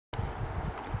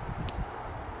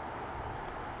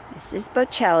This is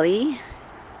Bocelli.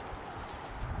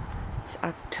 It's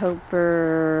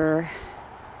October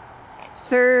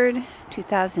 3rd,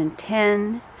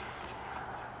 2010.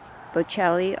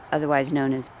 Bocelli, otherwise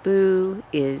known as Boo,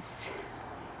 is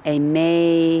a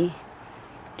May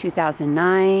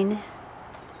 2009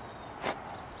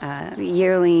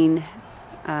 yearling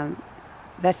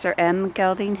Weser M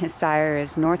gelding. His sire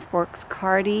is North Forks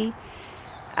Cardi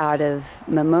out of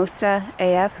Mimosa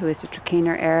AF, who is a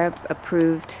Trakehner Arab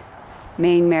approved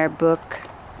main mare book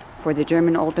for the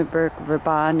German Oldenburg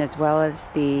Verband, as well as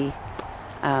the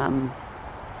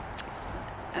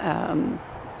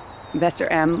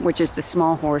Weser M, which is the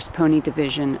small horse pony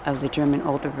division of the German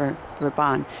Oldenburg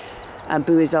Verband.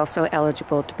 Boo is also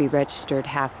eligible to be registered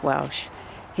half Welsh.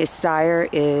 His sire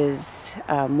is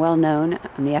well known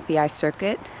on the FEI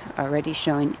circuit, already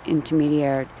showing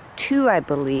Intermediate 2, I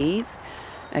believe,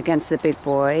 against the big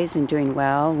boys and doing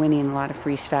well, winning a lot of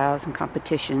freestyles and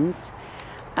competitions.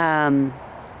 And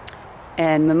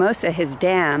Mimosa, his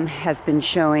dam, has been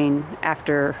showing,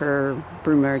 after her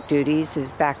broodmare duties,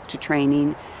 is back to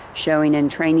training, showing in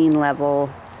training level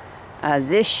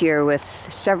this year with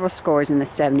several scores in the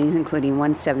 70s, including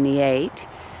 178,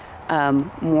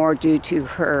 more due to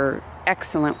her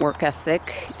excellent work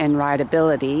ethic and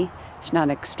rideability. She's not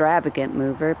an extravagant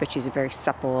mover, but she's a very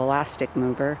supple, elastic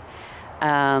mover.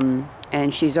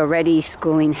 And she's already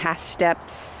schooling half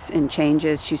steps and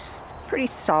changes. She's pretty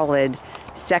solid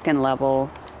second level,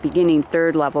 beginning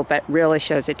third level, but really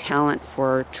shows a talent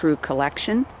for true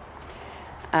collection.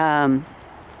 So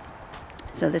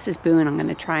this is Boo, and I'm going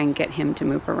to try and get him to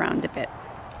move around a bit.